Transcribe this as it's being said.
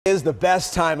is the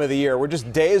best time of the year. We're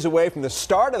just days away from the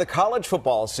start of the college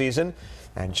football season.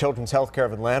 And Children's Healthcare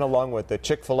of Atlanta, along with the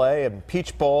Chick-fil-A and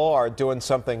Peach Bowl, are doing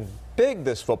something big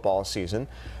this football season.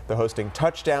 They're hosting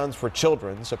Touchdowns for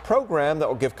Children's, a program that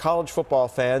will give college football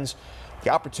fans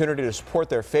the opportunity to support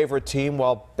their favorite team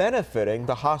while benefiting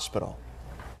the hospital.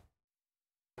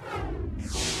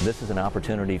 This is an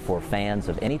opportunity for fans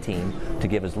of any team to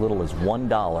give as little as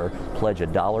 $1, pledge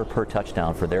 $1 per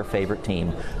touchdown for their favorite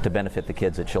team to benefit the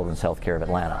kids at Children's Healthcare of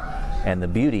Atlanta. And the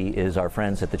beauty is our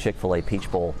friends at the Chick-fil-A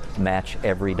Peach Bowl match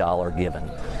every dollar given.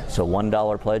 So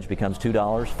 $1 pledge becomes $2,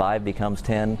 $5 becomes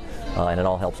 $10, and it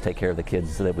all helps take care of the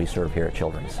kids that we serve here at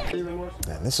Children's.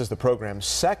 And this is the program's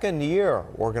second year.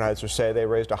 Organizers say they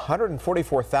raised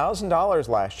 $144,000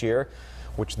 last year,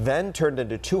 which then turned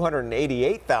into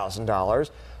 $288,000,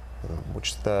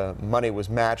 which the money was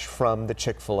matched from the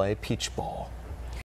Chick-fil-A Peach Bowl.